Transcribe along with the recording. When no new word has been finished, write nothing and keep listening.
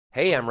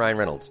Hey, I'm Ryan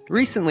Reynolds.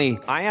 Recently,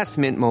 I asked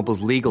Mint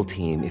Mobile's legal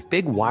team if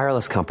big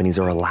wireless companies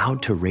are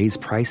allowed to raise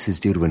prices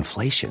due to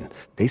inflation.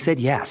 They said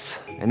yes.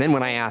 And then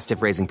when I asked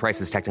if raising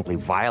prices technically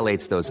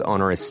violates those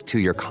onerous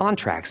two-year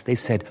contracts, they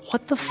said,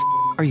 "What the f***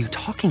 are you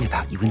talking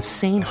about, you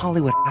insane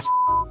Hollywood ass?"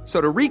 So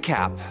to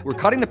recap, we're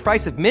cutting the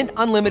price of Mint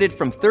Unlimited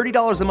from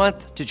 $30 a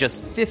month to just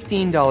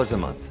 $15 a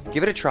month.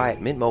 Give it a try at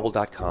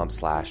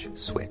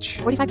mintmobile.com/switch.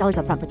 $45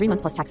 up front for 3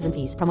 months plus taxes and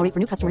fees. Promo rate for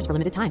new customers for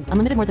limited time.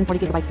 Unlimited more than 40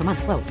 gigabytes per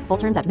month. Slows full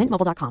terms at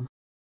mintmobile.com.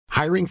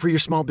 Hiring for your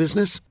small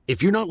business?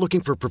 If you're not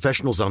looking for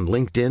professionals on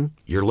LinkedIn,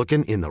 you're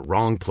looking in the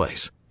wrong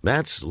place.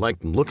 That's like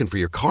looking for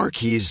your car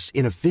keys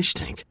in a fish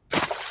tank.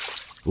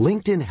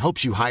 LinkedIn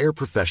helps you hire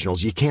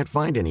professionals you can't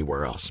find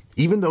anywhere else,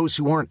 even those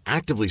who aren't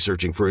actively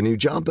searching for a new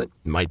job but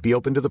might be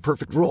open to the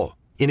perfect role.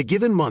 In a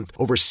given month,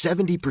 over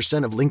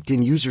 70% of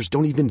LinkedIn users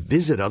don't even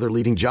visit other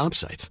leading job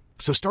sites.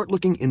 So start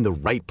looking in the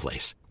right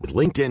place. With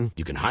LinkedIn,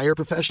 you can hire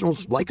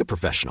professionals like a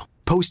professional.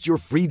 Post your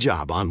free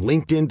job on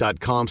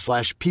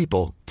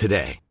linkedin.com/people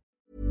today.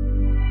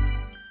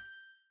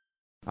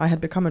 I had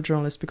become a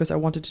journalist because I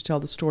wanted to tell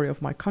the story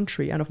of my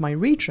country and of my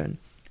region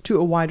to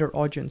a wider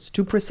audience,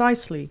 to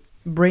precisely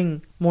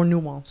bring more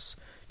nuance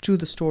to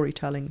the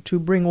storytelling, to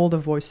bring all the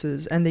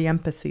voices and the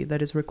empathy that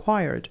is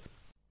required.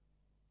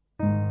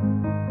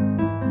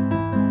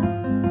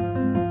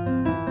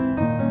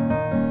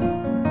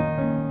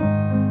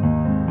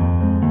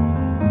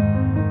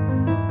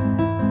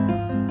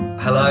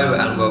 Hello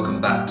and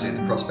welcome back to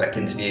the Prospect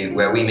Interview,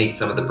 where we meet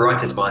some of the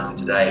brightest minds of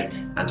today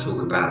and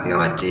talk about the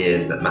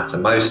ideas that matter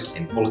most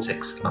in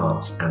politics,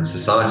 arts and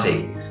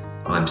society.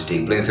 I'm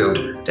Steve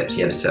Bloomfield,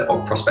 Deputy Editor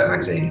of Prospect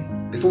Magazine.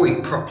 Before we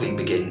properly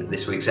begin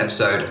this week's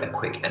episode, a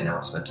quick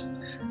announcement.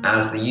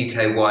 As the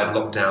UK-wide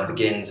lockdown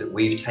begins,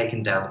 we've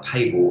taken down the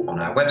paywall on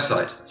our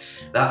website.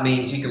 That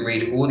means you can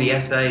read all the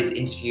essays,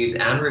 interviews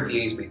and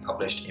reviews we've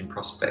published in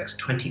Prospect's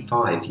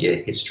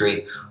 25-year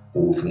history,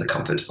 all from the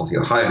comfort of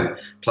your home.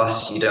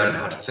 Plus, you don't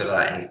have to fill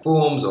out any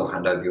forms or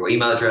hand over your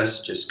email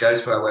address. Just go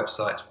to our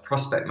website,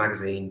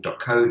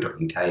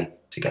 prospectmagazine.co.uk,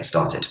 to get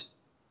started.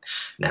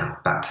 Now,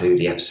 back to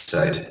the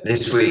episode.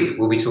 This week,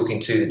 we'll be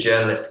talking to the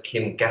journalist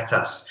Kim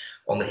Gattas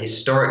on the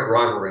historic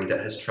rivalry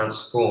that has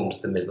transformed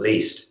the Middle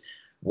East.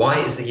 Why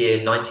is the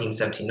year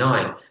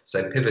 1979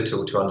 so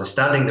pivotal to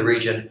understanding the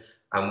region,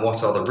 and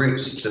what are the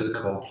roots to the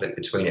conflict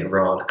between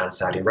Iran and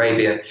Saudi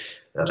Arabia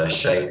that are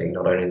shaping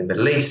not only the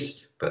Middle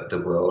East, but the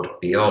world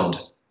beyond?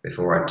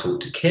 Before I talk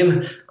to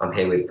Kim, I'm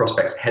here with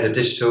Prospect's Head of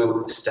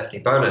Digital, Stephanie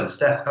Boland.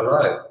 Steph,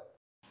 hello.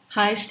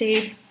 Hi,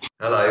 Steve.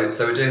 Hello.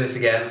 So we're doing this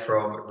again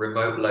from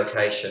remote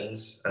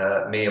locations,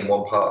 me in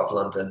one part of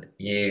London,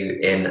 you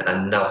in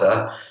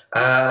another.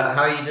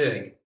 How are you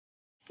doing?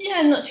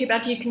 Yeah, not too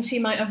bad. You can see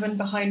my oven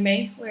behind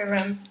me. We're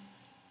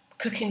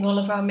cooking all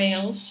of our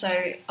meals,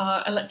 so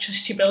our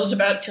electricity bill's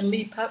about to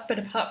leap up, but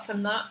apart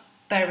from that,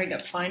 bearing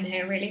up fine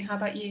here, really. How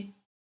about you?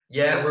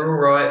 Yeah, we're all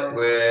right.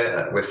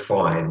 We're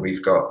fine.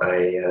 We've got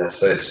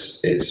so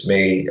it's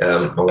me,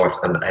 my wife,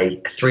 and a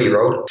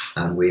 3-year-old,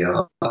 and we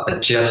are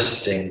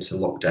adjusting to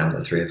lockdown.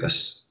 The three of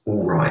us.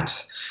 All right,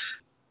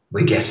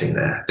 we're getting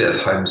there. A bit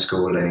of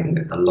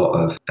homeschooling, a lot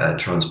of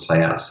trying to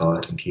play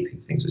outside and keeping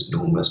things as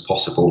normal as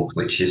possible.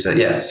 Which is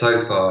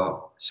so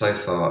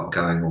far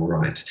going all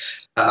right.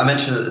 I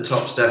mentioned at the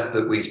top, Steph,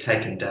 that we've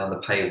taken down the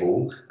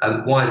paywall.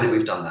 Why is it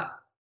we've done that?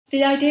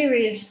 The idea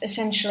is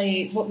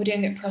essentially what we're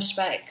doing at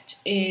Prospect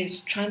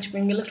is trying to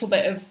bring a little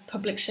bit of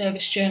public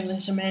service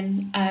journalism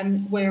in.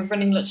 We're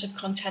running lots of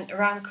content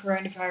around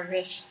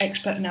coronavirus,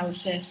 expert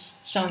analysis,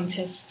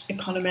 scientists,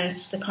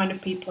 economists, the kind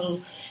of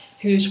people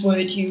whose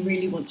word you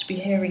really want to be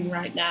hearing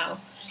right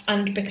now.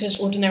 And because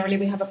ordinarily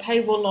we have a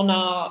paywall on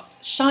our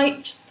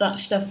site, that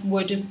stuff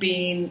would have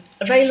been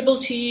available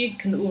to you. You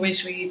can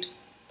always read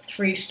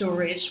 3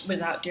 stories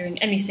without doing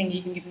anything,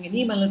 even giving an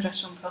email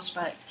address on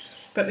Prospect.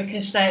 But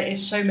because there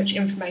is so much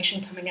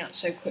information coming out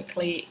so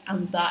quickly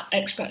and that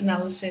expert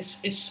analysis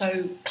is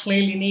so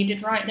clearly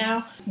needed right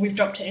now, we've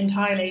dropped it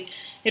entirely.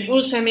 It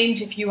also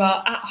means if you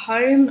are at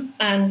home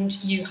and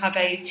you have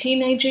a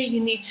teenager you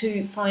need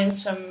to find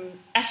some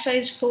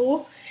essays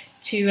for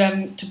to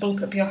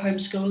bulk up your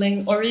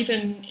homeschooling, or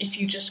even if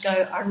you just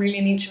go, I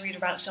really need to read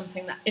about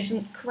something that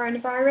isn't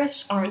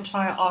coronavirus, our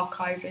entire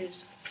archive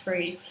is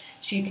free,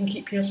 so you can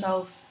keep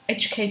yourself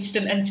educated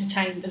and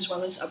entertained as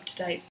well as up to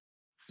date.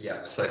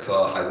 Yeah, so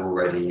far I've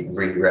already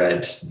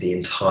reread the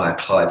entire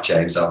Clive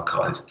James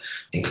archive,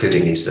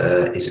 including his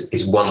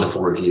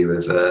wonderful review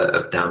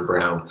of Dan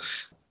Brown.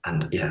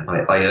 And yeah,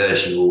 I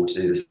urge you all to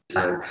do the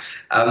same.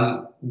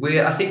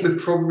 I think we're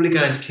probably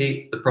going to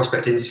keep the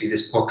Prospect Interview,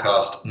 this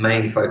podcast,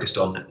 mainly focused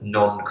on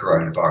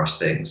non-coronavirus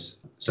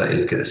things. So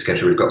look at the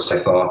schedule we've got so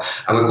far.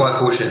 And we're quite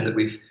fortunate that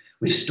we've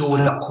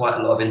stored up quite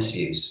a lot of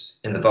interviews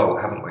in the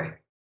vault, haven't we?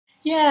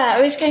 Yeah,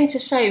 I was going to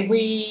say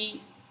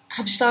we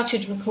have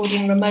started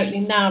recording remotely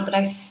now, but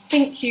I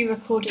think you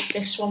recorded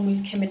this one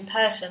with Kim in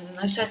person, and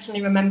I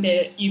certainly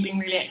remember you being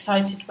really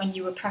excited when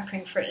you were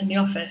prepping for it in the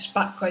office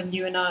back when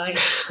you and I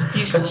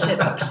used to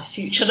sit opposite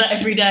each other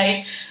every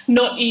day,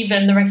 not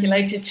even the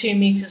regulated 2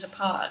 meters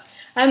apart.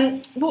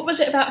 What was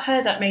it about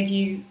her that made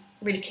you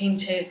really keen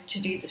to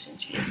do this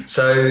interview?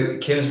 So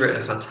Kim's written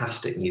a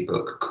fantastic new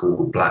book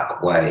called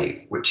Black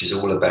Wave, which is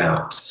all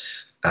about,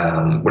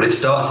 it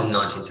starts in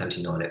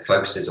 1979. It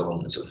focuses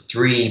on sort of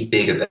three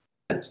big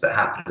events that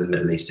happened in the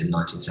Middle East in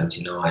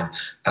 1979.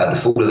 The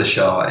fall of the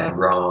Shah in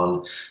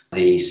Iran,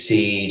 the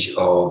siege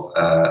of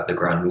the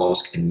Grand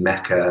Mosque in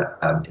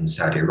Mecca in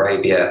Saudi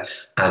Arabia,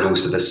 and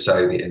also the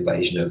Soviet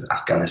invasion of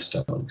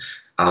Afghanistan.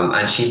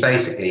 And she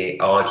basically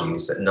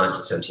argues that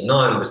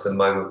 1979 was the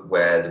moment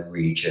where the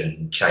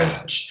region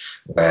changed,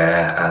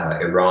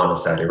 where Iran and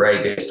Saudi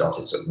Arabia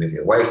started sort of moving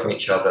away from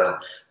each other,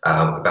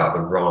 about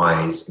the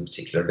rise, in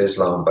particular, of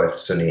Islam, both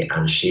Sunni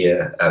and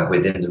Shia,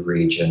 within the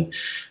region,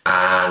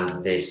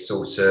 and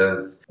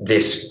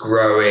this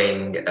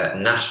growing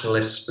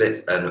nationalist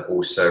split and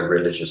also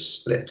religious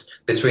split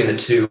between the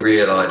two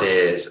real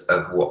ideas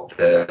of what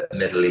the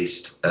Middle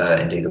East,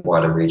 indeed the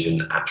wider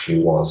region,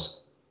 actually was.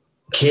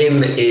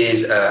 Kim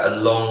is a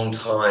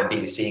long-time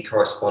BBC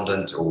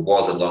correspondent, or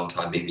was a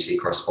long-time BBC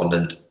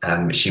correspondent.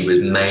 She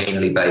was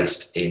mainly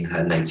based in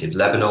her native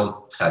Lebanon,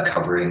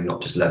 covering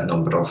not just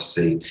Lebanon, but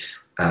obviously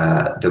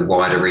the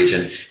wider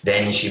region.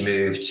 Then she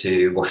moved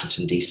to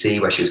Washington, D.C.,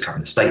 where she was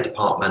covering the State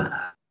Department.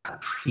 Her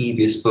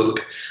previous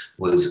book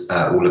was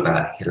all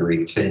about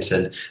Hillary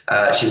Clinton.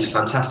 She's a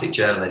fantastic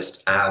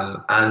journalist.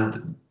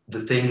 And the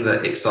thing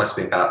that excites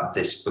me about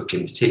this book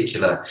in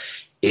particular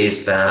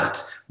is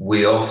that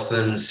we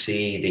often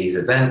see these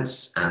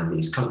events and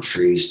these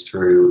countries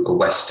through a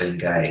Western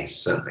gaze.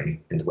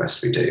 Certainly in the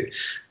West we do.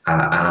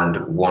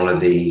 And one of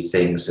the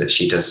things that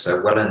she does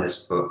so well in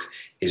this book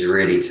is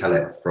really tell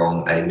it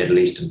from a Middle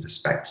Eastern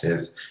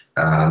perspective.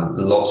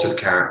 Lots of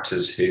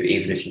characters who,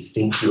 even if you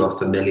think you are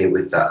familiar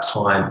with that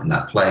time and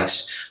that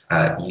place,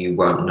 you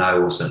won't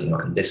know, or certainly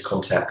not in this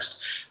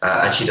context.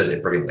 And she does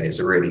it brilliantly. It's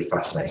a really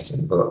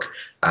fascinating book.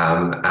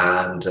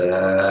 And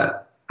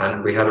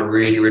we had a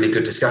really, really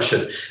good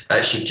discussion.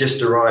 She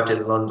just arrived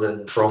in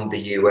London from the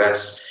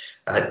US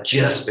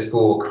just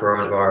before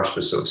coronavirus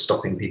was sort of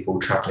stopping people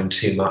travelling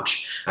too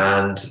much.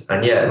 And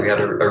yeah, we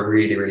had a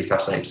really, really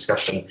fascinating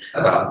discussion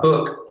about the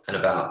book and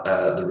about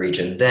the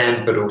region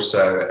then, but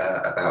also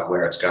about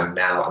where it's going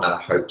now and our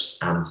hopes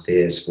and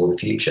fears for the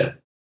future.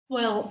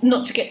 Well,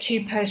 not to get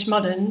too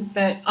postmodern,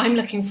 but I'm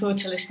looking forward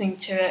to listening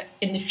to it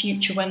in the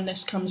future when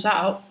this comes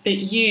out. But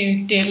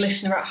you, dear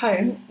listener at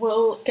home,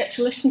 will get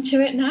to listen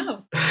to it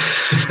now.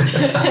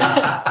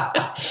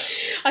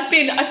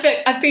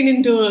 I've been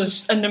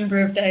indoors a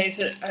number of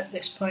days at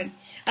this point.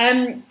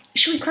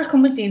 Should we crack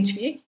on with the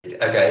interview?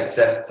 Okay,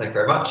 Seth, thank you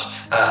very much.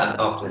 And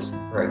after this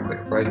very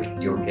quick break,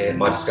 you'll hear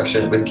my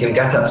discussion with Kim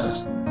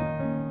Gattas.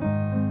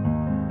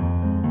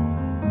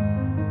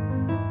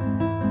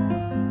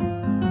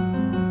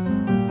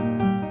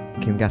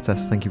 Kim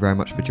Gattas, thank you very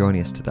much for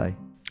joining us today.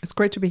 It's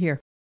great to be here.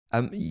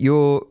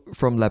 You're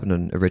from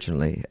Lebanon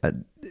originally.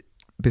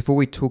 Before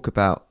we talk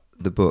about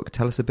the book,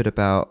 tell us a bit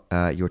about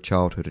your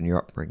childhood and your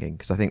upbringing,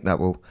 because I think that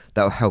will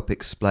help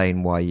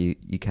explain why you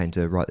came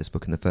to write this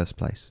book in the first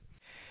place.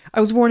 I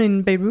was born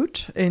in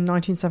Beirut in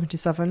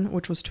 1977,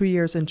 which was 2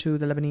 years into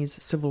the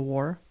Lebanese Civil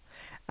War.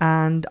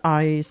 And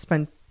I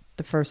spent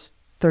the first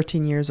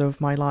 13 years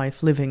of my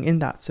life living in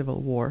that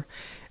civil war.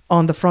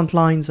 On the front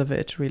lines of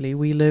it, really.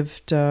 We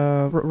lived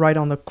right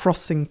on the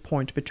crossing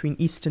point between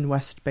East and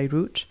West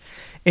Beirut,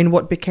 in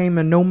what became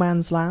a no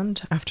man's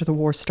land after the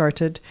war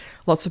started.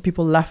 Lots of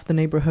people left the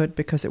neighborhood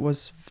because it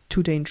was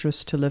too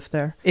dangerous to live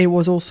there. It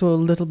was also a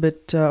little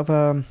bit of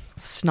a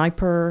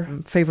sniper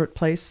favorite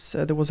place.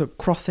 There was a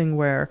crossing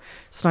where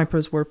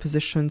snipers were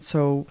positioned,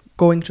 so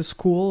going to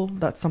school,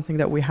 that's something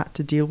that we had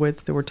to deal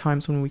with. There were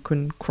times when we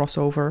couldn't cross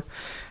over.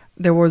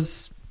 There were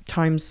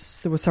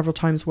several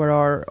times where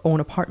our own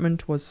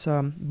apartment was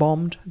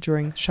bombed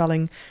during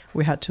shelling.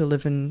 We had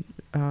to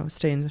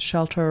stay in the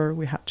shelter.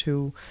 We had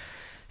to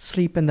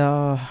sleep in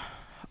the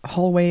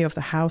hallway of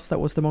the house that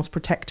was the most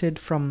protected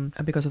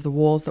because of the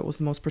walls. That was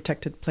the most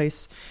protected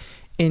place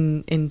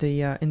in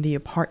the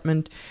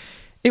apartment.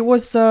 It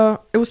was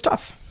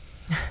tough.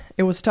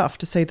 It was tough,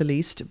 to say the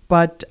least.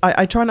 But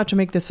I try not to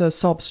make this a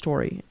sob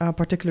story,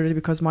 particularly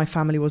because my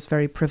family was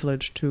very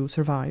privileged to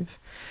survive.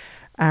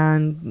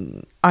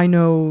 And I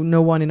know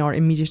no one in our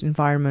immediate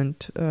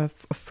environment,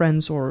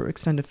 friends or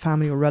extended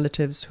family or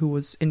relatives, who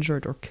was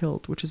injured or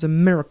killed, which is a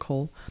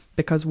miracle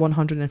because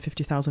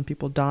 150,000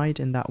 people died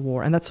in that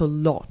war. And that's a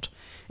lot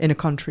in a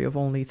country of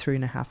only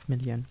 3.5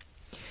 million.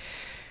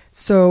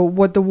 So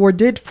what the war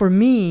did for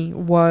me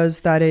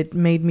was that it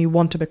made me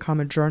want to become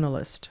a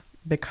journalist,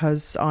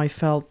 because I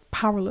felt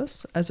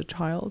powerless as a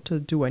child to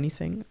do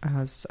anything,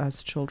 as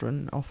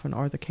children often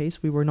are the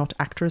case. We were not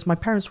actors. My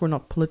parents were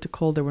not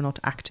political. They were not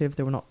active.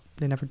 They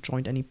never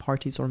joined any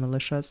parties or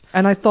militias.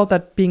 And I thought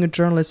that being a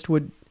journalist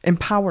would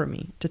empower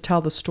me to tell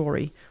the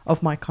story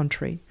of my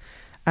country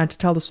and to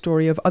tell the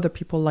story of other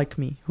people like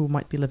me who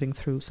might be living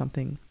through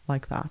something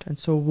like that. And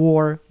so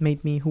war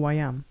made me who I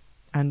am.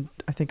 And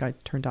I think I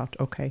turned out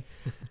okay.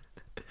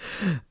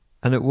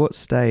 And at what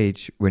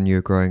stage, when you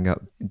were growing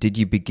up, did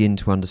you begin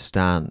to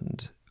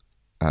understand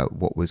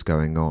what was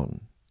going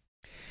on?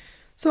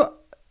 So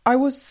I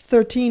was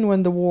 13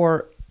 when the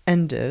war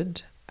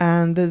ended,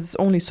 and there's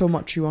only so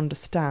much you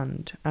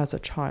understand as a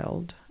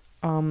child.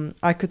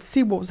 I could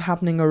see what was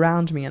happening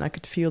around me, and I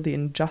could feel the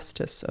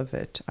injustice of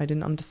it. I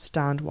didn't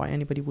understand why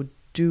anybody would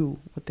do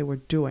what they were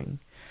doing.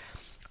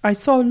 I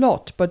saw a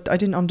lot, but I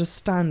didn't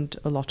understand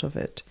a lot of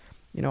it.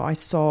 You know, I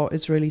saw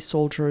Israeli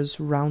soldiers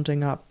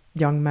rounding up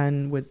young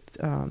men with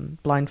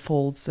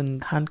blindfolds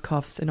and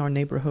handcuffs in our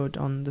neighborhood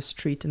on the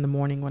street in the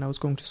morning when I was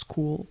going to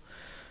school.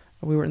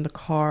 We were in the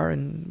car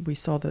and we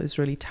saw the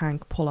Israeli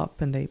tank pull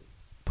up and they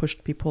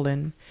pushed people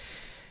in.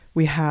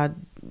 We had...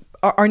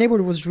 Our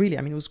neighborhood was really,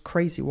 it was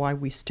crazy why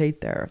we stayed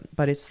there,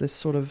 but it's this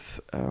sort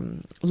of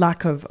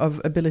lack of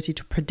ability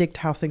to predict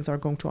how things are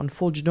going to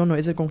unfold. You don't know,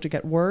 is it going to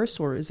get worse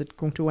or is it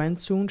going to end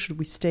soon? Should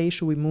we stay?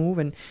 Should we move?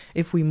 And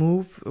if we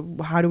move,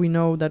 how do we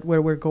know that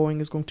where we're going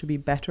is going to be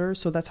better?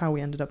 So that's how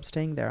we ended up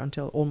staying there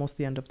until almost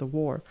the end of the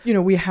war. You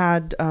know, we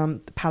had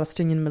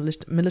Palestinian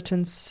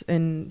militants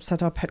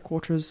set up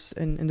headquarters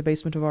in the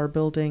basement of our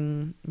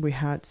building. We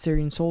had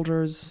Syrian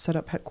soldiers set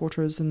up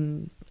headquarters,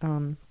 and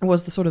it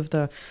was the sort of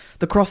the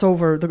crossover,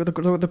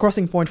 the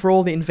crossing point for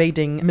all the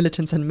invading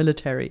militants and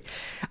military.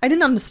 I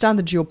didn't understand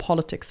the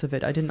geopolitics of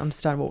it. I didn't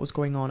understand what was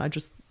going on. I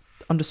just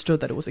understood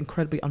that it was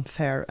incredibly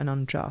unfair and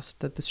unjust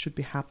that this should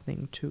be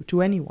happening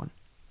to anyone.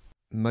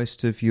 Is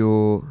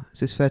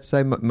this fair to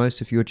say,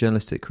 most of your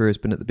journalistic career has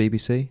been at the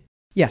BBC?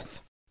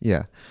 Yes.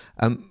 Yeah.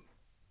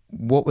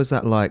 What was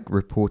that like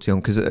reporting on?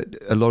 Because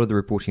a lot of the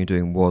reporting you're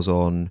doing was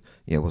on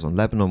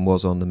Lebanon,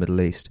 was on the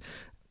Middle East.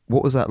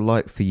 What was that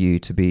like for you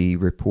to be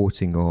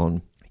reporting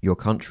on your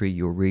country,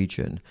 your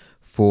region,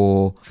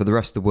 for the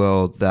rest of the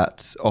world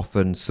that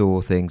often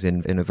saw things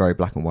in a very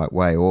black and white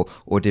way or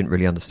didn't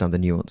really understand the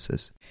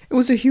nuances? It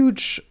was a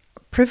huge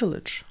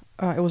privilege.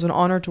 It was an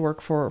honor to work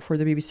for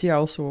the BBC. I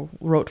also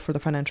wrote for the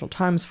Financial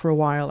Times for a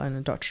while and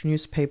a Dutch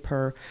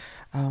newspaper.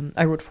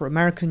 I wrote for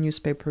American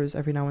newspapers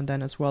every now and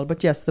then as well.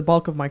 But yes, the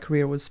bulk of my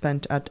career was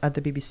spent at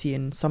the BBC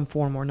in some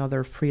form or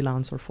another,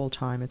 freelance or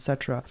full-time,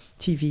 etc.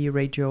 TV,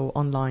 radio,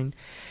 online.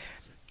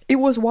 It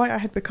was why I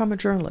had become a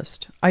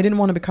journalist. I didn't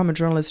want to become a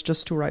journalist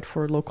just to write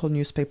for a local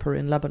newspaper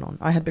in Lebanon.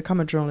 I had become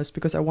a journalist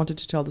because I wanted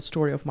to tell the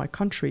story of my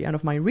country and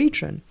of my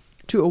region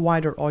to a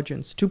wider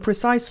audience, to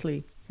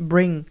precisely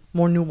bring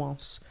more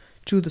nuance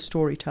to the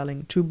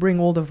storytelling, to bring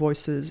all the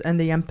voices and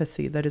the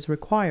empathy that is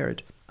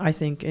required, I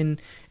think, in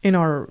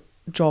our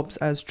jobs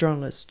as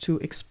journalists, to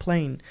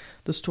explain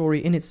the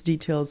story in its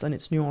details and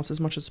its nuance as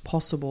much as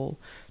possible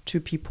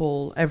to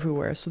people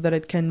everywhere, so that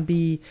it can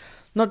be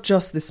not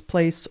just this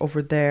place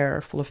over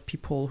there full of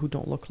people who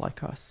don't look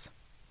like us,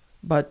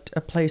 but a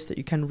place that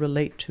you can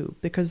relate to.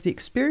 Because the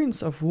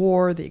experience of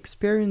war, the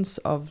experience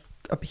of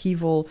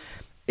upheaval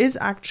is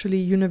actually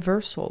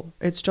universal.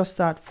 It's just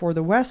that for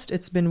the West,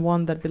 it's been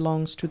one that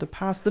belongs to the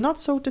past, the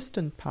not so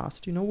distant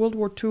past. You know, World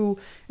War II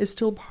is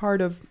still part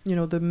of,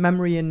 the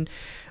memory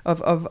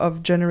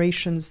of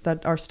generations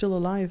that are still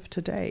alive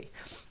today.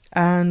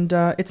 And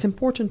it's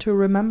important to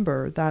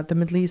remember that the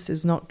Middle East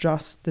is not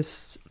just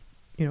this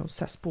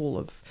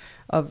cesspool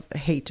of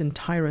hate and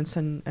tyrants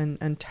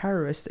and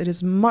terrorists. It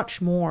is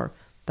much more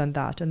than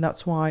that. And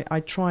that's why I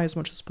try as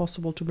much as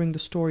possible to bring the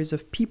stories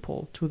of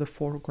people to the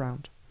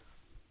foreground.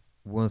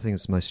 One of the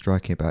things that's most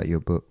striking about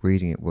your book,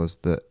 reading it, was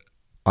that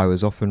I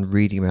was often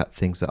reading about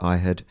things that I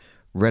had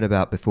read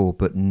about before,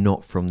 but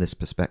not from this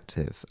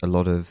perspective. A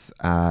lot of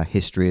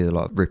history, a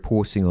lot of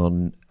reporting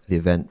on the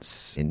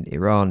events in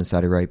Iran and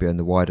Saudi Arabia and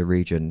the wider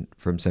region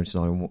from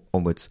 1979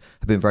 onwards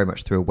have been very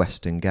much through a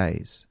Western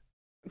gaze.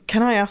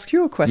 Can I ask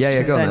you a question?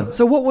 Yeah, go on then.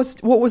 So what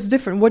was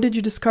different? What did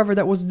you discover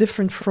that was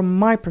different from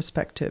my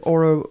perspective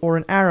or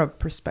an Arab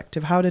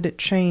perspective? How did it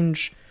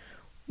change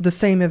the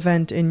same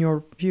event in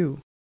your view?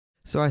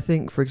 So I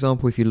think, for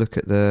example, if you look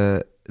at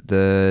the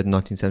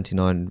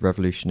 1979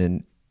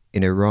 revolution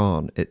in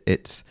Iran,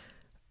 it's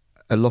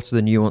a lot of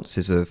the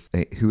nuances of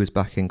who was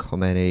backing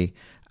Khomeini,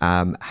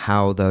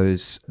 how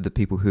the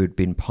people who had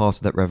been part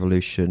of that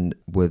revolution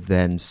were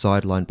then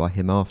sidelined by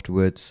him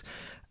afterwards.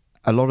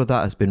 A lot of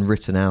that has been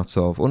written out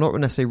of, or not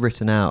necessarily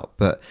written out,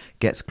 but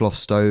gets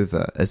glossed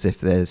over as if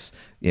there was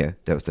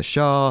the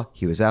Shah,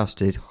 he was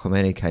ousted,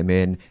 Khomeini came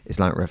in,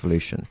 Islamic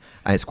Revolution.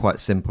 And it's quite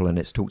simple, and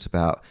it's talked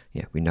about,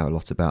 we know a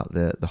lot about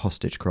the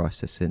hostage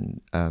crisis in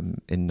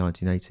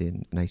 1980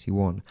 and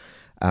 81.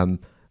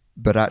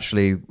 But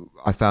actually,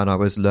 I found I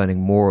was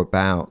learning more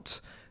about,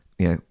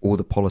 all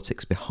the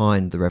politics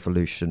behind the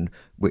revolution,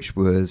 which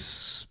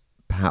was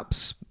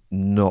perhaps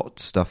not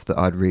stuff that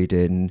I'd read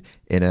in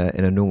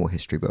a normal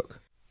history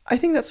book. I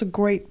think that's a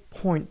great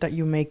point that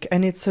you make,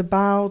 and it's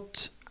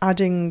about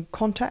adding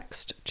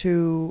context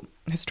to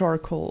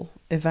historical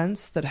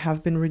events that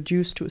have been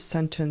reduced to a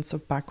sentence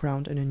of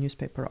background in a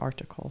newspaper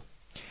article.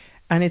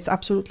 And it's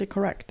absolutely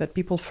correct that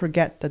people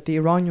forget that the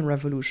Iranian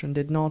Revolution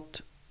did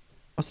not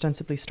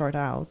ostensibly start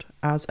out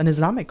as an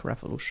Islamic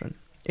revolution.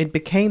 It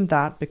became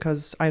that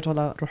because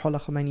Ayatollah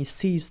Ruhollah Khomeini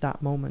seized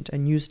that moment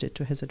and used it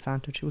to his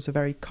advantage. He was a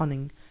very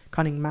cunning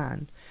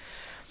man.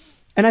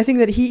 And I think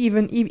that he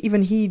even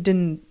he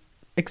didn't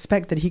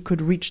expect that he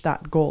could reach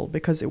that goal,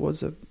 because it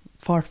was a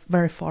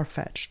very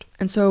far-fetched.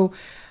 And so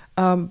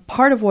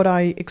part of what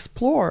I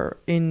explore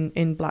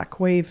in Black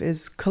Wave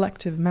is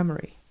collective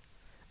memory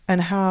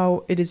and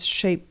how it is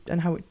shaped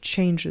and how it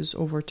changes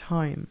over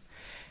time,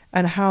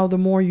 and how the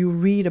more you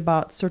read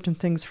about certain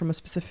things from a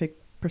specific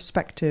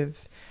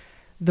perspective,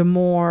 the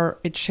more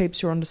it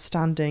shapes your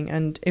understanding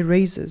and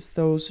erases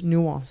those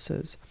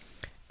nuances.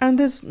 And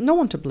there's no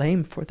one to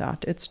blame for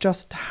that. It's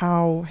just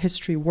how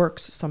history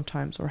works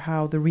sometimes, or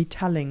how the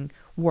retelling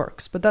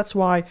works. But that's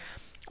why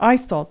I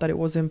thought that it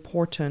was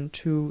important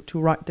to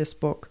write this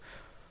book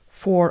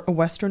for a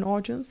Western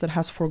audience that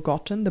has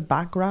forgotten the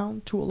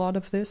background to a lot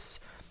of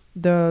this,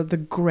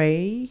 the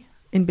grey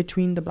in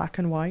between the black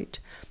and white,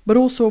 but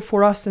also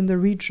for us in the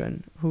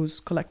region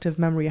whose collective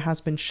memory has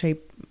been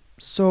shaped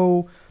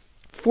so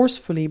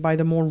forcefully by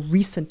the more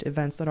recent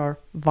events that are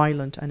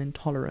violent and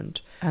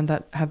intolerant and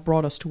that have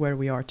brought us to where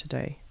we are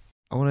today.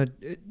 I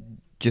want to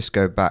just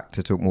go back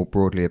to talk more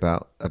broadly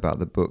about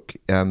the book.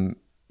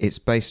 It's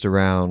based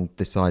around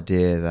this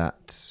idea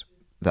that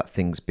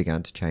things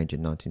began to change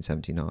in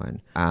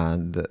 1979,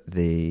 and that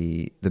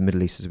the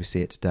Middle East as we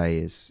see it today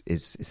is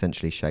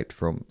essentially shaped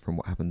from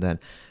what happened then.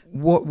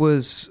 What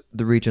was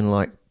the region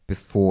like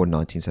before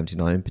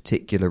 1979, in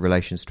particular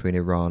relations between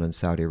Iran and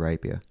Saudi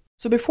Arabia?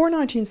 So before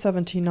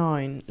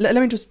 1979, let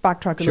me just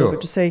backtrack a little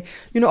bit to say,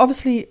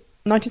 obviously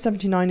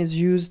 1979 is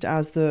used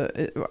as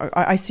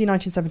I see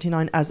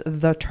 1979 as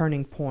the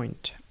turning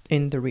point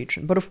in the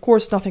region. But of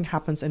course, nothing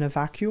happens in a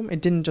vacuum. It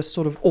didn't just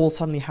sort of all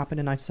suddenly happen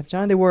in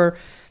 1979.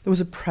 There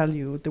was a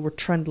prelude, there were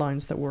trend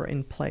lines that were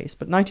in place.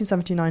 But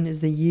 1979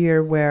 is the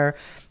year where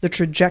the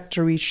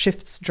trajectory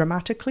shifts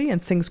dramatically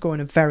and things go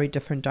in a very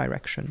different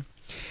direction.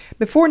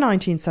 Before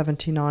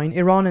 1979,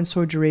 Iran and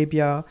Saudi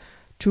Arabia,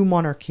 two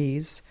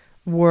monarchies,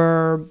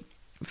 were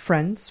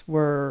friends,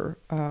 were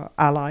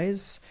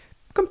allies,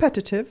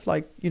 competitive,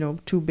 like,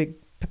 two big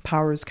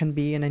powers can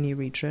be in any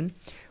region.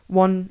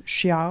 One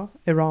Shia,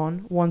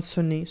 Iran, one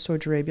Sunni,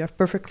 Saudi Arabia,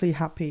 perfectly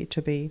happy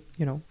to be,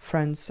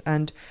 friends,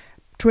 and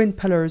twin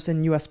pillars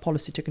in US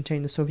policy to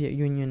contain the Soviet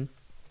Union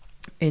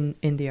in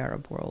the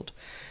Arab world.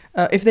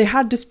 If they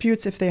had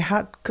disputes, if they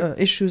had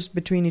issues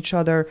between each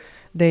other,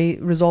 they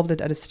resolved it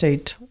at a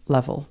state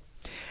level.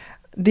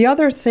 The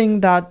other thing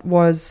that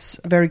was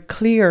very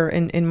clear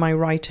in my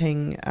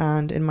writing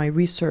and in my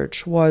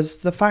research was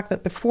the fact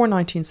that before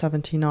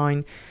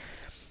 1979,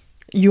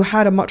 you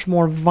had a much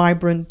more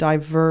vibrant,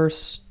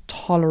 diverse,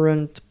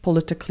 tolerant,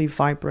 politically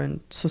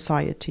vibrant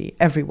society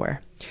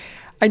everywhere.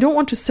 I don't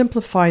want to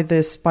simplify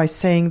this by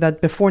saying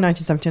that before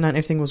 1979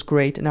 everything was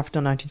great and after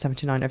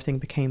 1979 everything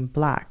became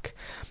black.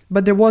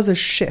 But there was a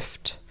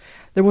shift.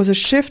 There was a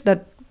shift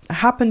that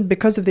happened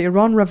because of the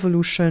Iran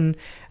Revolution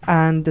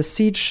and the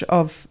siege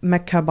of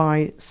Mecca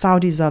by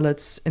Saudi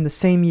zealots in the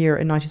same year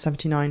in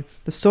 1979,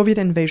 the Soviet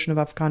invasion of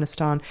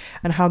Afghanistan,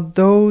 and how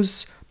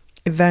those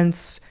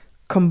events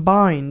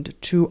combined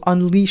to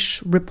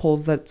unleash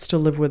ripples that still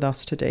live with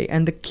us today.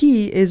 And the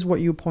key is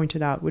what you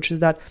pointed out, which is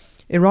that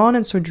Iran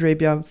and Saudi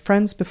Arabia,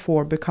 friends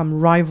before,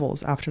 become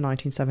rivals after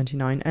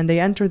 1979, and they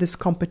enter this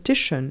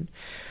competition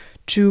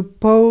to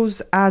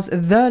pose as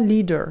the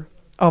leader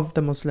of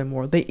the Muslim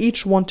world. They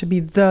each want to be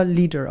the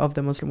leader of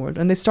the Muslim world,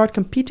 and they start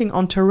competing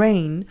on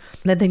terrain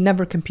that they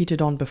never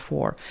competed on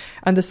before.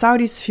 And the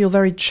Saudis feel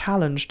very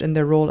challenged in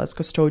their role as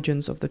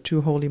custodians of the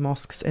two holy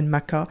mosques in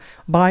Mecca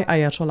by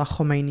Ayatollah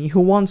Khomeini,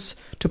 who wants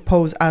to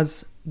pose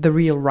as the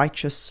real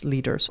righteous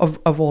leaders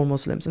of all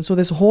Muslims. And so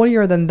this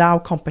holier-than-thou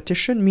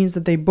competition means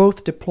that they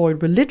both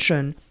deployed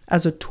religion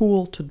as a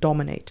tool to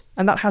dominate.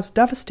 And that has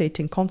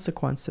devastating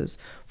consequences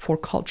for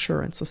culture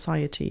and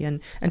society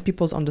and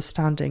people's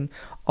understanding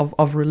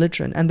of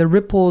religion. And the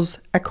ripples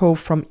echo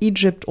from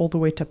Egypt all the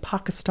way to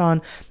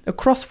Pakistan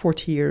across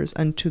 40 years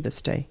and to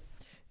this day.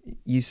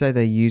 You say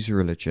they use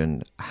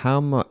religion. How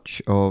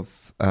much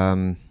of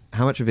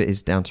it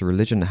is down to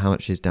religion and how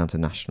much is down to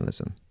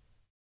nationalism?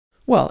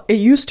 Well, it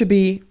used to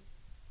be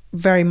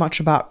very much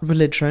about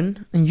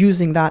religion and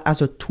using that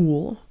as a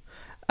tool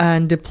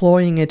and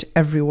deploying it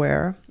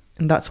everywhere.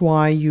 And that's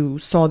why you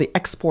saw the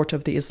export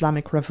of the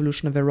Islamic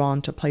Revolution of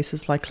Iran to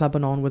places like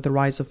Lebanon with the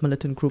rise of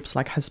militant groups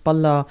like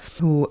Hezbollah,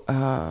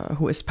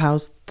 who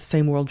espoused the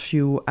same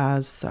worldview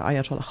as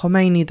Ayatollah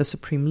Khomeini, the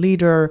supreme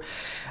leader.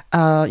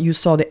 You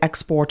saw the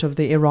export of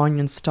the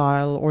Iranian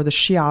style or the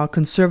Shia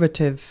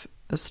conservative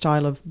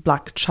style of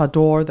black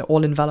chador, the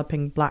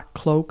all-enveloping black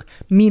cloak.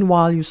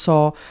 Meanwhile, you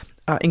saw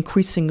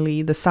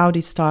increasingly the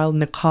Saudi-style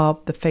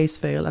niqab, the face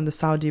veil, and the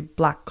Saudi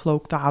black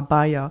cloak, the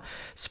abaya,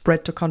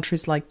 spread to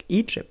countries like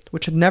Egypt,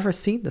 which had never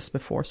seen this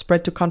before,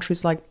 spread to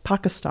countries like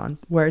Pakistan,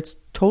 where it's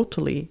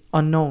totally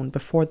unknown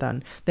before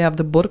then. They have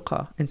the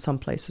burqa in some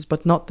places,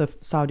 but not the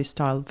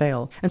Saudi-style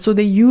veil. And so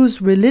they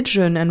use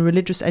religion and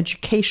religious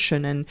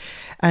education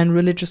and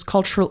religious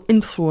cultural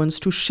influence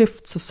to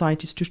shift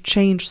societies, to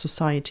change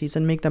societies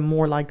and make them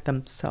more like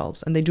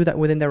themselves. And they do that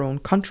within their own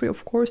country,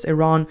 of course.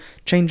 Iran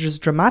changes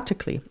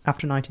dramatically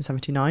after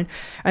 1979.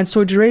 And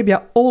Saudi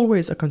Arabia,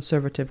 always a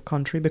conservative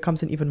country,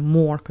 becomes an even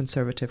more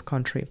conservative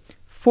country.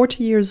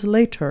 40 years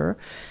later,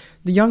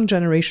 the young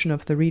generation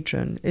of the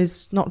region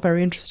is not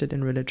very interested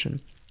in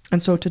religion.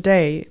 And so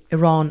today,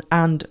 Iran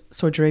and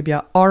Saudi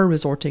Arabia are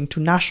resorting to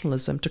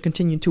nationalism to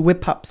continue to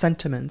whip up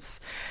sentiments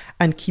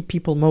and keep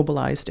people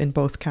mobilized in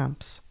both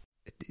camps.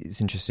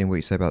 It's interesting what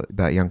you say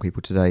about young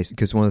people today,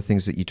 because one of the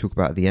things that you talk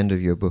about at the end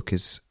of your book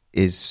is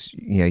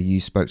you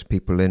spoke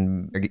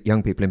to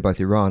young people in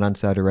both Iran and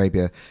Saudi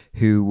Arabia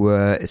who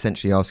were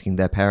essentially asking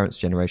their parents'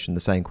 generation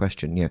the same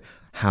question,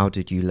 how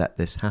did you let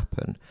this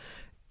happen?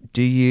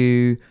 Do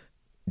you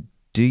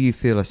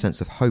feel a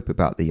sense of hope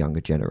about the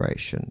younger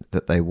generation,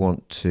 that they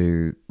want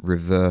to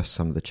reverse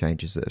some of the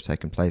changes that have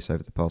taken place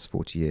over the past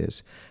 40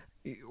 years?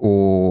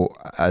 Or,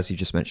 as you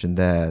just mentioned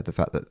there, the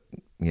fact that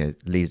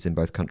leaders in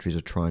both countries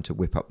are trying to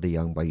whip up the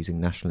young by using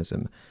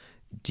nationalism.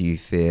 Do you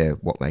fear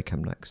what may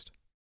come next?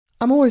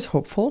 I'm always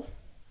hopeful,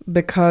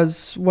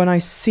 because when I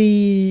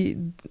see,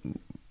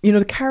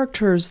 the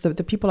characters,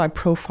 the people I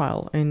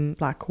profile in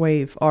Black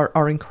Wave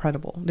are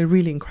incredible. They're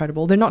really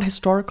incredible. They're not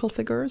historical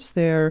figures.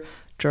 They're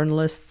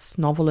journalists,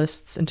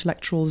 novelists,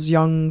 intellectuals,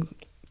 young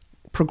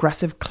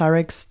progressive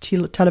clerics,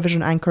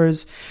 television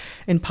anchors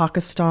in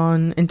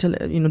Pakistan,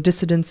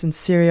 dissidents in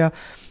Syria.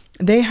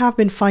 They have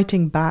been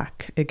fighting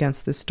back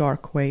against this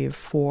dark wave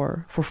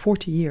for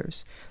 40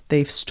 years.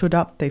 They've stood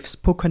up, they've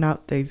spoken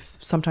out, they've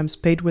sometimes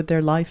paid with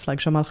their life, like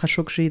Jamal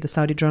Khashoggi, the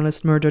Saudi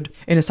journalist murdered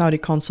in a Saudi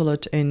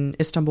consulate in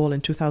Istanbul in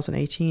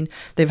 2018.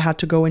 They've had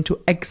to go into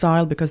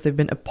exile because they've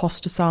been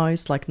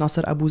apostatized, like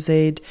Nasser Abu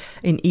Zaid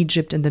in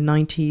Egypt in the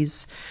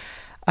 90s.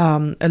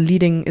 A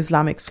leading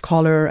Islamic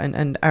scholar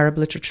and Arab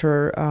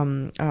literature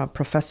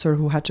professor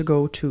who had to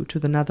go to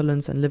the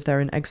Netherlands and live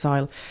there in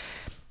exile.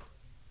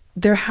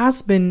 There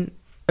has been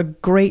a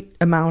great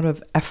amount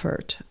of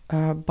effort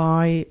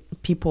by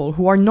people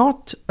who are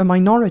not a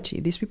minority.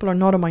 These people are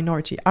not a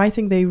minority. I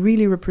think they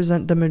really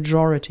represent the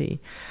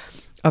majority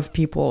of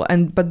people,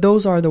 but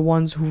those are the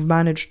ones who've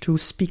managed to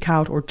speak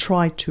out, or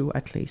try to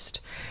at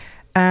least.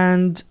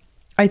 And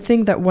I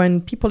think that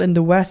when people in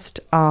the West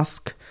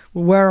ask,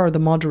 where are the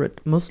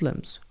moderate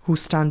Muslims who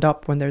stand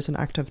up when there's an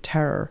act of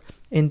terror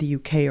in the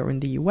UK or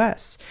in the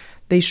US,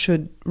 they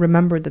should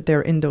remember that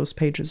they're in those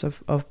pages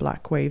of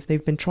Black Wave.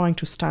 They've been trying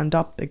to stand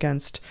up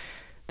against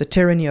the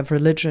tyranny of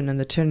religion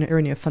and the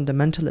tyranny of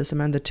fundamentalism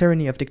and the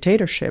tyranny of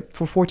dictatorship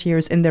for 40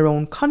 years in their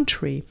own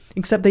country,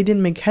 except they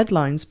didn't make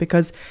headlines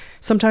because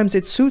sometimes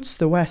it suits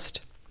the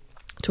West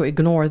to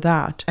ignore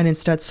that and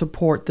instead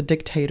support the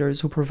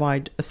dictators who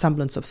provide a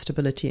semblance of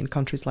stability in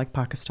countries like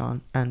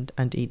Pakistan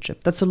and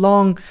Egypt. That's a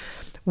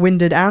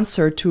long-winded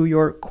answer to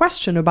your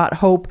question about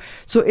hope.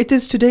 So it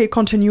is today a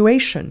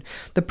continuation.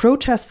 The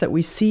protests that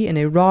we see in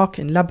Iraq,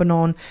 in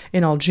Lebanon,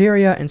 in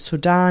Algeria, in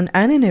Sudan,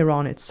 and in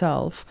Iran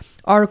itself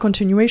are a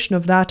continuation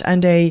of that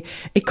and a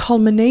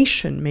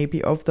culmination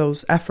maybe of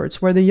those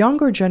efforts where the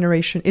younger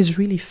generation is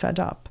really fed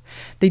up.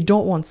 They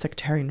don't want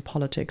sectarian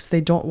politics. They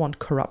don't want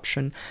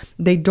corruption.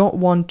 They don't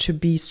want to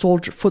be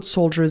foot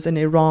soldiers in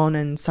Iran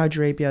and Saudi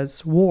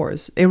Arabia's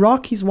wars.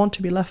 Iraqis want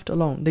to be left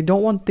alone. They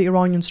don't want the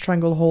Iranian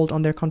stranglehold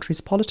on their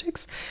country's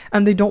politics,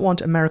 and they don't want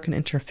American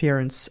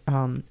interference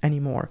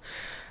anymore.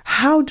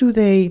 How do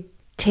they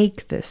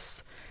take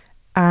this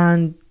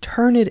and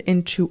turn it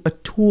into a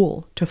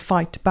tool to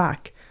fight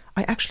back?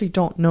 I actually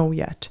don't know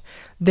yet.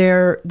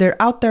 They're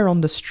out there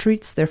on the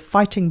streets, they're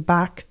fighting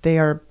back, they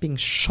are being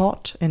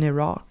shot in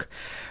Iraq.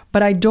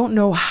 But I don't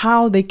know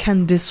how they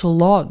can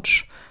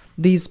dislodge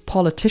these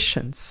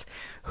politicians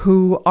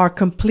who are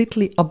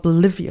completely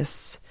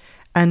oblivious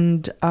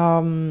and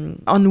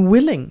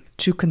unwilling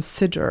to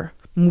consider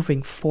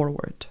moving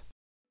forward.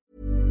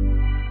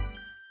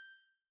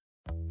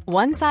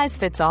 One size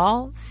fits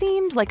all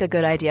seemed like a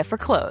good idea for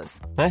clothes.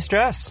 Nice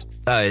dress.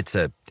 It's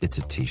a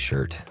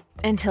t-shirt.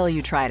 Until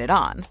you tried it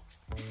on.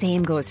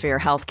 Same goes for your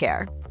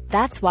healthcare.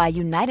 That's why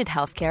United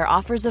Healthcare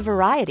offers a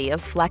variety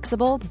of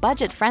flexible,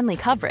 budget-friendly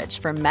coverage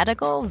for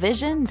medical,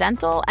 vision,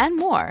 dental, and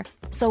more.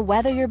 So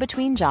whether you're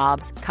between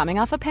jobs, coming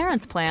off a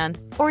parent's plan,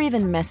 or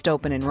even missed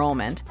open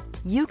enrollment,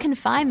 you can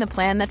find the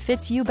plan that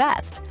fits you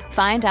best.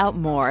 Find out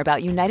more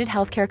about United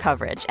Healthcare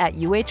coverage at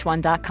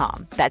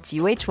uh1.com. That's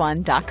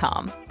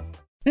uh1.com.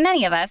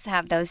 Many of us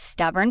have those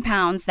stubborn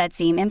pounds that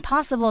seem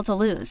impossible to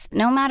lose,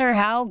 no matter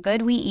how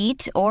good we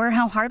eat or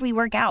how hard we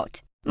work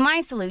out. My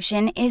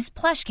solution is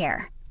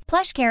PlushCare.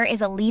 PlushCare is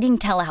a leading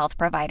telehealth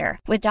provider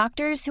with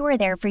doctors who are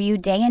there for you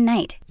day and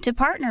night to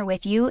partner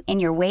with you in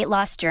your weight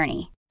loss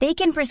journey. They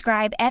can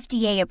prescribe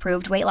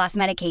FDA-approved weight loss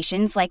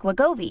medications like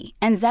Wegovy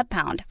and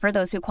Zepbound for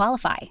those who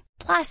qualify.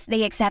 Plus,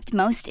 they accept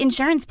most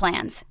insurance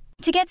plans.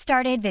 To get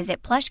started,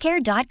 visit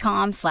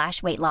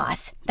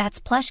plushcare.com/weightloss.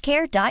 That's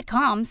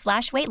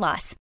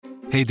plushcare.com/weightloss.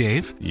 Hey,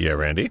 Dave. Yeah,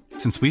 Randy.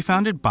 Since we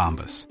founded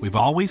Bombas, we've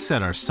always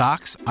said our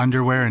socks,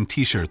 underwear, and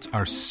T-shirts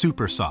are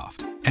super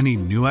soft. Any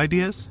new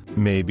ideas?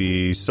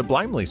 Maybe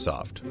sublimely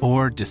soft.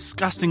 Or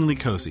disgustingly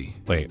cozy.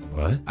 Wait,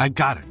 what? I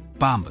got it.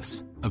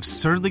 Bombas.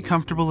 Absurdly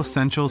comfortable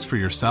essentials for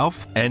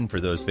yourself and for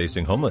those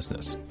facing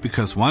homelessness.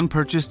 Because one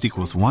purchased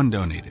equals one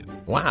donated.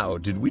 Wow,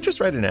 did we just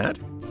write an ad?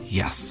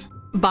 Yes.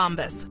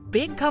 Bombas.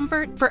 Big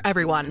comfort for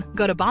everyone.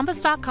 Go to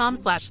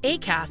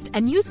bombas.com/ACAST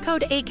and use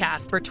code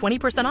ACAST for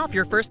 20% off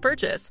your first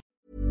purchase.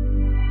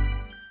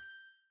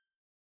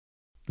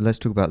 Let's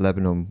talk about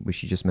Lebanon,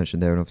 which you just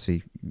mentioned there, and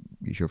obviously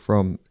you're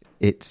from.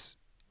 It's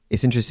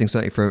interesting,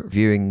 certainly for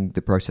viewing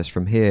the protests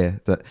from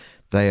here, that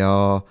they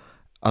are,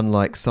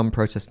 unlike some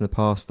protests in the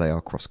past, they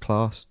are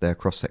cross-class, they're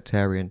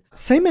cross-sectarian.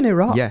 Same in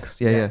Iraq. Yes,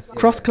 yeah.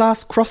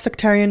 Cross-class,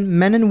 cross-sectarian,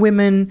 men and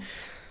women.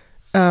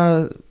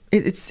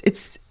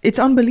 It's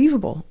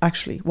unbelievable,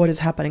 actually, what is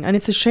happening. And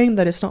it's a shame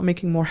that it's not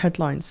making more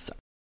headlines.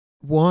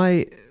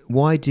 Why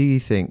do you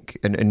think,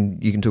 and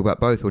you can talk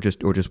about both or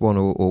just one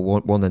or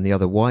one then the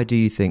other, why do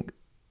you think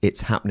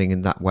it's happening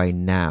in that way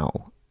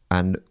now?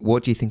 And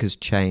what do you think has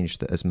changed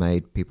that has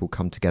made people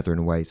come together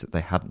in ways that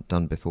they hadn't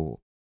done before?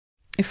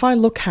 If I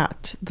look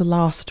at the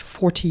last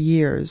 40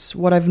 years,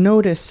 what I've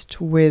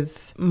noticed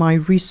with my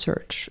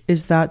research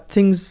is that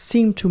things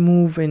seem to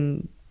move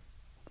in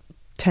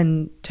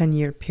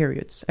 10-year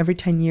periods. Every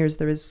 10 years,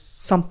 there is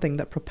something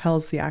that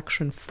propels the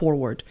action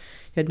forward.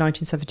 You had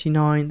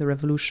 1979, the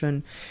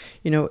revolution,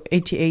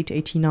 88,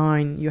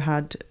 89, you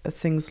had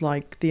things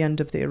like the end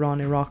of the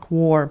Iran-Iraq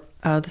war,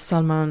 the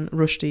Salman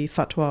Rushdie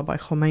fatwa by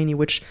Khomeini,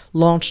 which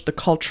launched the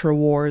culture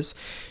wars.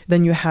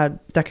 Then a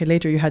decade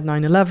later, you had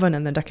 9/11,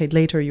 and then a decade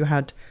later, you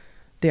had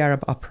the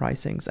Arab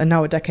uprisings. And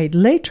now a decade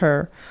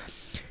later,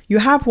 you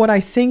have what I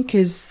think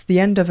is the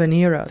end of an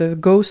era. The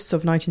ghosts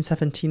of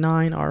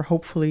 1979 are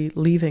hopefully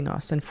leaving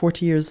us. And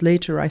 40 years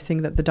later, I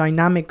think that the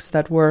dynamics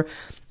that were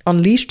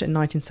unleashed in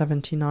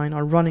 1979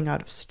 are running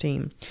out of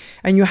steam.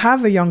 And you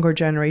have a younger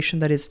generation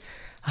that is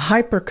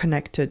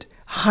hyper-connected,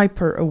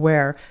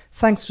 hyper-aware,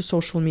 thanks to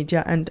social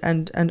media and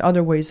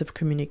other ways of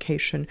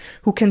communication,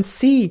 who can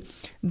see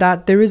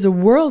that there is a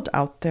world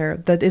out there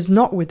that is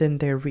not within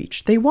their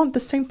reach. They want the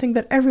same thing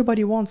that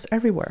everybody wants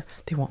everywhere.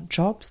 They want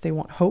jobs, they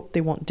want hope,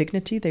 they want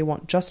dignity, they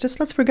want justice.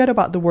 Let's forget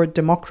about the word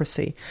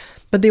democracy.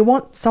 But they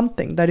want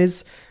something that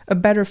is a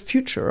better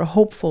future, a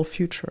hopeful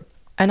future.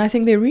 And I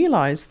think they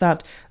realize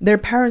that their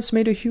parents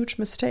made a huge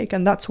mistake,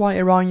 and that's why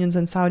Iranians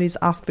and Saudis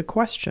ask the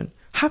question,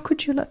 how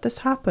could you let this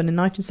happen in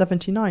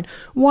 1979?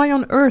 Why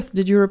on earth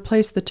did you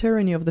replace the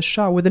tyranny of the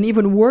Shah with an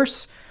even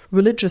worse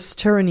religious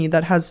tyranny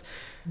that has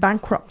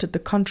bankrupted the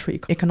country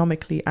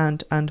economically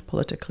and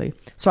politically?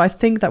 So I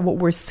think that what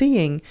we're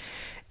seeing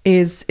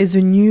is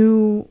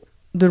the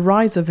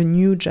rise of a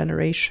new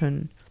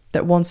generation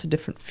that wants a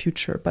different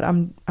future. But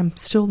I'm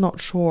still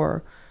not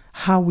sure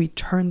how we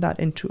turn that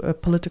into a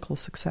political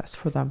success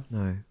for them.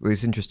 No, well,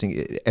 it's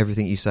interesting.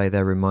 Everything you say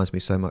there reminds me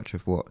so much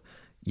of what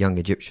young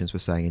Egyptians were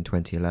saying in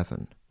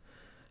 2011.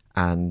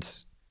 And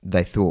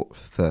they thought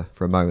for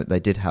a moment they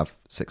did have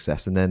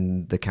success, and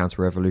then the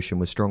counter-revolution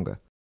was stronger.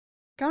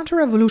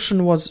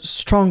 Counter-revolution was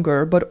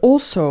stronger, but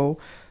also,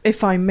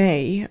 if I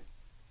may,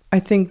 I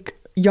think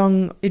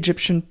young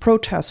Egyptian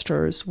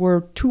protesters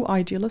were too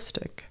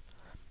idealistic.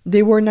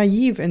 They were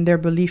naive in their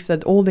belief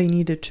that all they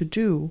needed to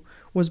do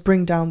was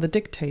bring down the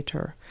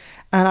dictator.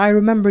 And I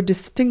remember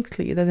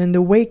distinctly that in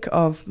the wake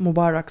of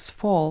Mubarak's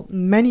fall,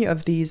 many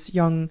of these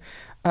young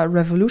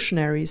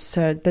revolutionaries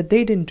said that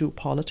they didn't do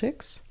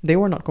politics. They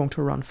were not going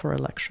to run for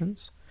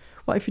elections.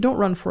 Well, if you don't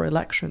run for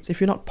elections,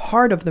 if you're not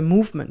part of the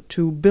movement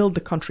to build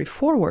the country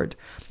forward,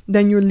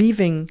 then you're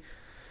leaving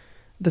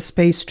the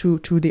space to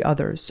the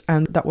others.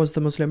 And that was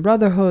the Muslim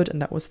Brotherhood,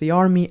 and that was the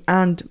army,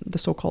 and the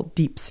so-called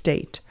deep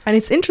state. And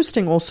it's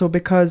interesting also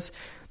because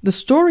the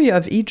story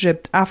of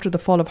Egypt after the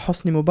fall of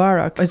Hosni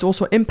Mubarak is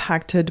also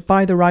impacted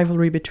by the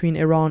rivalry between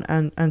Iran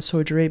and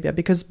Saudi Arabia,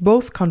 because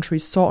both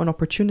countries saw an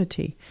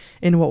opportunity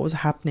in what was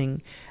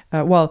happening.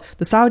 The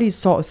Saudis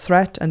saw a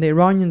threat and the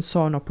Iranians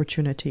saw an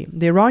opportunity.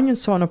 The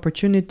Iranians saw an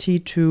opportunity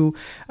to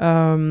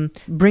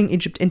bring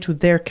Egypt into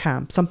their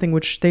camp, something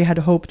which they had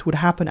hoped would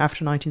happen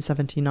after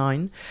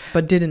 1979,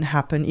 but didn't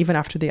happen even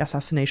after the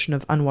assassination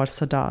of Anwar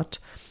Sadat.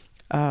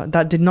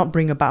 That did not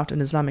bring about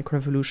an Islamic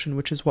revolution,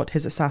 which is what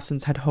his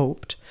assassins had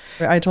hoped.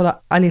 Ayatollah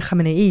Ali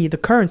Khamenei, the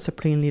current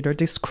supreme leader,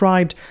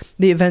 described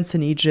the events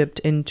in Egypt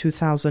in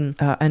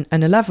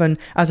 2011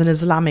 as an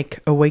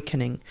Islamic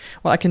awakening.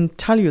 Well, I can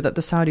tell you that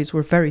the Saudis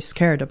were very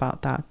scared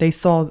about that. They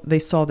saw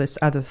this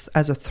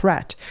as a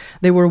threat.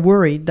 They were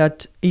worried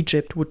that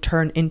Egypt would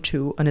turn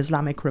into an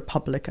Islamic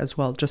republic as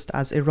well, just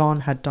as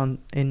Iran had done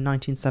in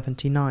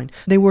 1979.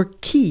 They were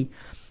key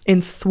in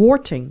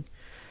thwarting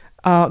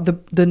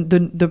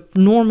the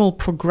normal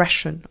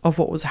progression of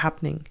what was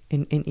happening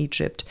in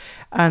Egypt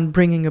and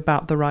bringing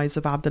about the rise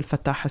of Abdel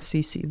Fattah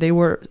al-Sisi. They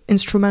were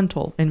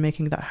instrumental in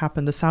making that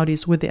happen, the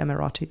Saudis with the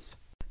Emiratis.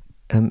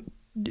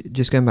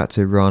 Just going back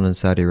to Iran and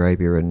Saudi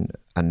Arabia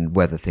and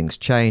whether things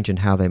change and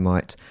how they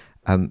might,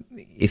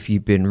 if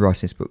you'd been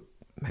writing this book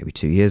maybe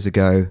 2 years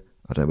ago,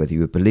 I don't know whether you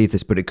would believe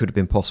this, but it could have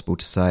been possible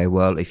to say,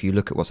 well, if you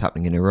look at what's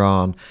happening in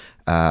Iran,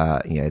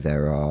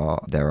 there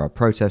are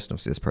protests, and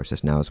obviously there's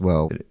protests now as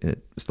well, in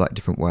a slightly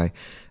different way.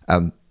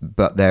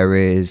 But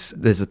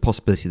there's a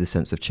possibility of the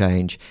sense of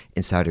change.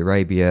 In Saudi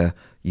Arabia,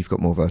 you've got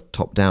more of a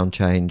top-down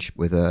change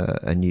with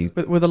a new...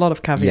 With a lot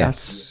of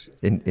caveats.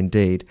 Yes,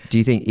 indeed. Do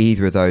you think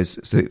either of those,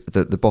 so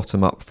the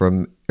bottom-up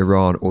from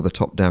Iran or the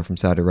top-down from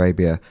Saudi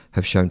Arabia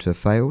have shown to have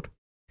failed?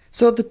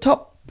 So the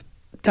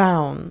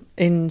top-down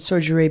in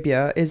Saudi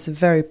Arabia is a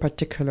very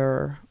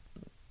particular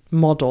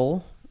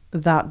model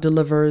that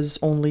delivers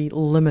only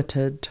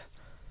limited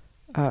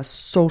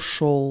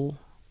social,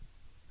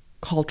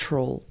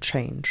 cultural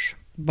change,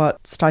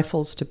 but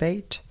stifles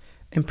debate,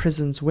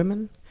 imprisons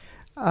women,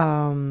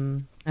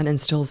 and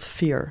instills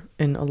fear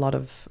in a lot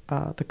of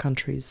the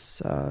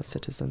country's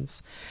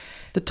citizens.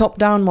 The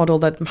top-down model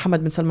that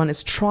Mohammed bin Salman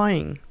is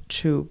trying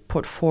to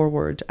put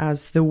forward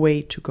as the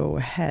way to go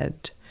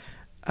ahead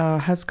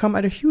has come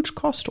at a huge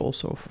cost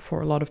also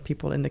for a lot of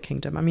people in the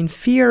kingdom. I mean,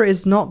 fear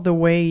is not the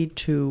way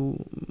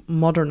to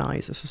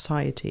modernize a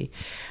society.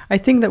 I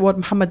think that what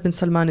Mohammed bin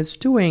Salman is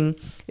doing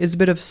is a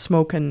bit of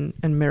smoke and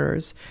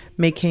mirrors,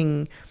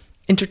 making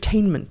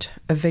entertainment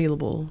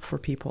available for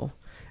people.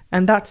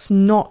 And that's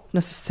not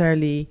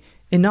necessarily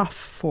enough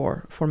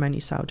for many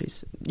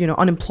Saudis. You know,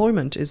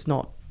 unemployment is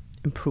not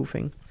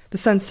improving. The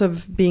sense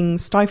of being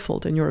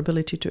stifled in your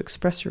ability to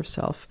express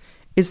yourself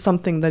is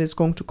something that is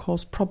going to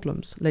cause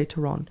problems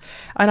later on.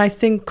 And I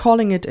think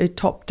calling it a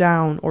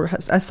top-down, or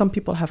as some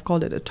people have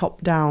called it, a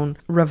top-down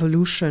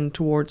revolution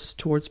towards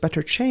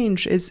better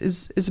change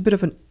is a bit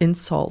of an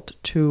insult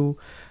to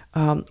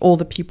all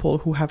the people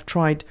who have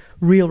tried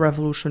real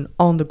revolution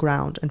on the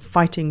ground and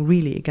fighting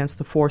really against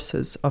the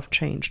forces of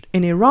change.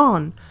 In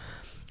Iran,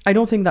 I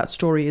don't think that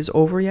story is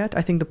over yet.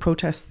 I think the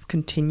protests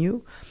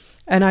continue.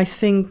 And I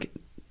think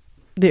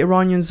the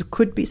Iranians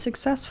could be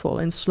successful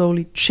in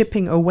slowly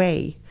chipping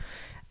away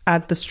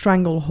at the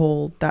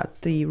stranglehold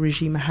that the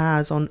regime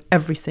has on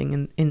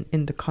everything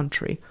in the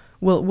country.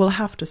 We'll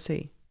have to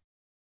see.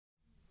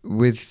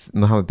 With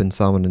Mohammed bin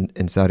Salman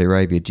in Saudi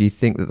Arabia, do you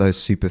think that those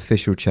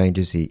superficial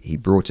changes he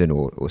brought in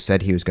or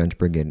said he was going to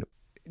bring in,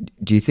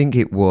 do you think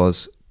it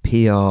was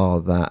PR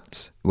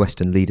that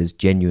Western leaders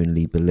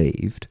genuinely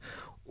believed?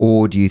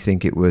 Or do you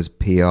think it was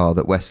PR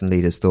that Western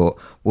leaders thought,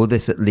 well,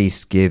 this at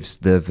least gives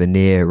the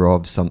veneer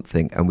of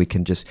something and we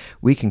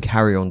can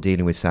carry on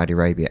dealing with Saudi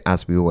Arabia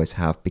as we always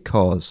have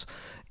because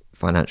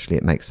financially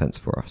it makes sense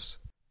for us?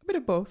 A bit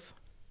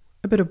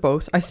of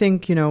both. I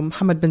think,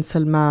 Mohammed bin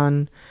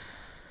Salman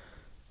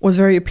was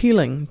very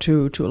appealing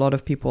to a lot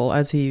of people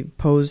as he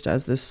posed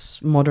as this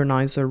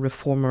modernizer,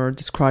 reformer,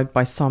 described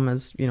by some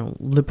as,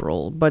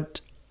 liberal.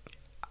 But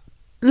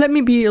let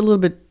me be a little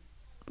bit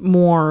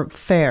more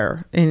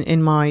fair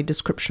in my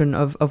description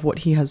of what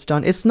he has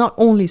done. It's not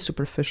only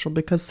superficial,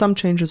 because some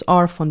changes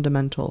are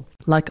fundamental,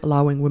 like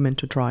allowing women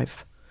to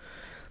drive.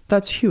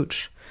 That's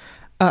huge.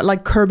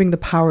 Like curbing the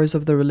powers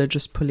of the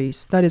religious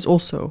police. That is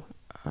also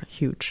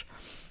huge.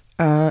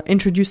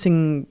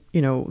 Introducing,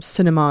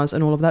 cinemas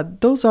and all of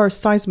that. Those are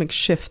seismic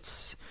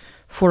shifts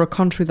for a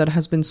country that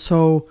has been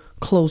so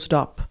closed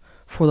up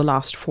for the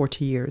last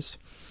 40 years.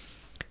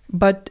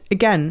 But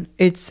again,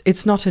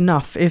 it's not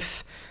enough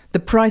if the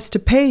price to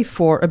pay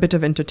for a bit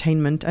of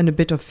entertainment and a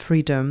bit of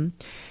freedom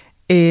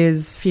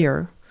is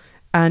fear,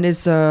 and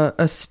is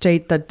a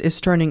state that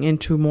is turning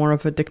into more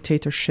of a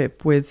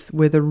dictatorship with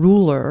a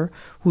ruler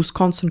who's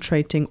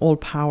concentrating all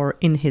power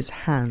in his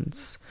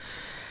hands.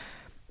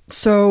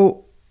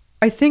 So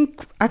I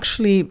think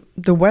actually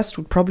the West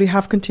would probably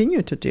have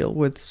continued to deal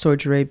with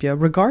Saudi Arabia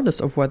regardless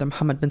of whether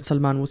Mohammed bin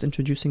Salman was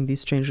introducing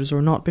these changes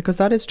or not, because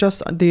that is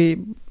just the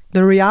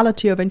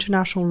reality of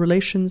international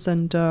relations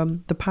and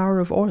the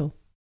power of oil.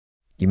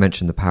 You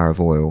mentioned the power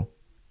of oil.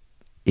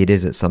 It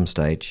is at some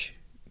stage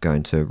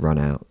going to run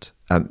out.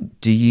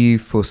 Do you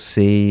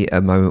foresee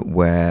a moment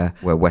where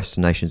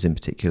Western nations in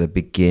particular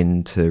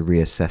begin to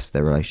reassess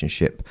their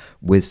relationship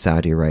with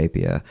Saudi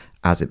Arabia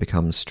as it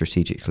becomes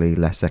strategically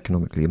less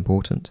economically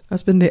important?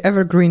 That's been the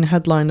evergreen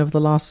headline of the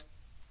last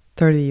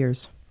 30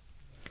 years.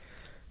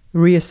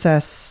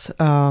 Reassess,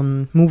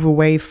 move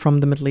away from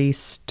the Middle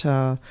East.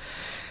 But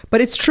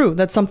it's true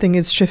that something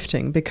is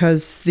shifting,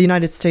 because the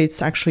United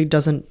States actually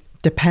doesn't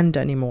depend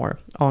anymore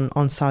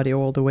on Saudi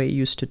oil the way it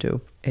used to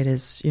do. It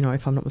is,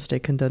 if I'm not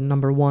mistaken, the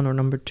number 1 or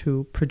number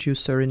 2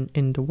 producer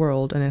in the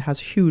world, and it has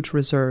huge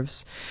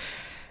reserves.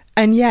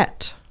 And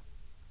yet,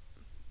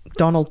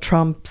 Donald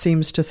Trump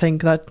seems to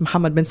think that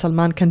Mohammed bin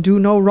Salman can do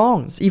no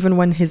wrongs, even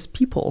when his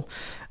people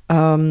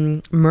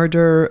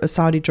murder a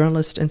Saudi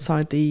journalist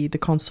inside the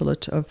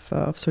consulate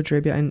of Saudi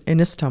Arabia in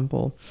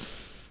Istanbul.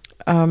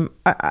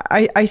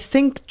 I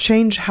think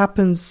change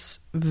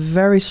happens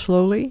very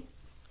slowly,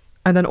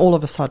 and then all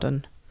of a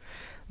sudden.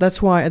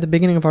 That's why at the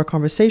beginning of our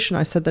conversation,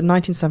 I said that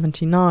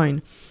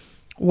 1979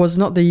 was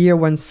not the year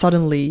when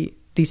suddenly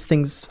these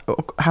things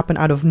happen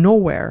out of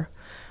nowhere,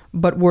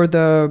 but were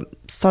the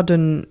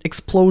sudden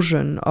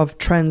explosion of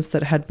trends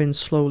that had been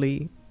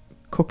slowly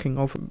cooking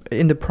over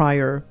in the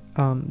prior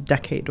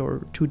decade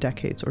or 2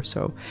 decades or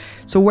so.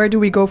 So where do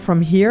we go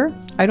from here?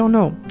 I don't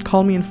know.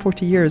 Call me in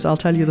 40 years. I'll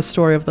tell you the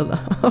story of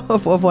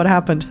of what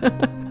happened.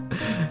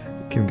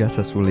 Kim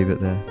Gattas, we'll leave it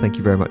there. Thank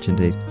you very much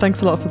indeed.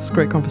 Thanks a lot for this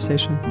great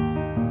conversation.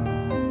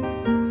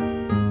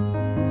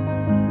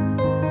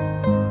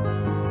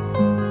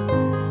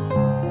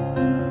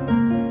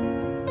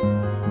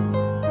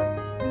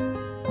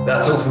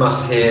 That's all from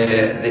us here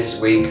this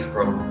week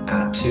from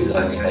at 2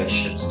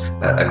 locations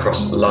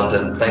across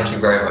London. Thank you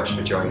very much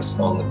for joining us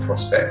on the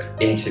Prospect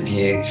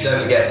interview.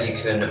 Don't forget,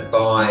 you can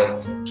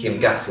buy Kim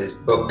Gass's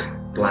book,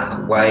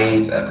 Black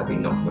Wave, probably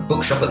not from a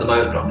bookshop at the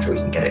moment, but I'm sure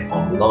you can get it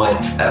online.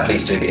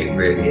 Please do, it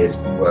really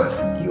is worth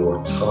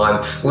your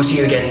time. We'll see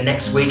you again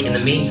next week. In the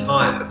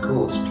meantime, of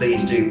course,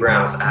 please do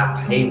browse our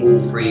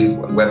paywall-free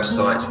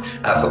website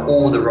for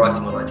all the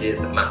writing on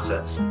ideas that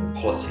matter in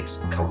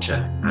politics,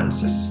 culture and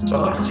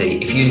society.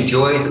 If you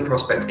enjoyed the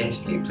Prospect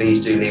interview,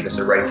 please do leave us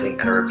a rating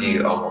and a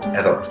review on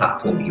whatever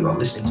platform you are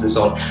listening to this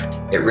on.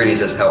 It really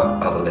does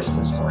help other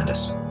listeners find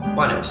us.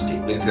 My name is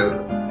Steve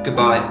Bloomfield.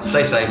 Goodbye,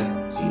 stay safe,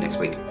 see you next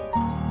week.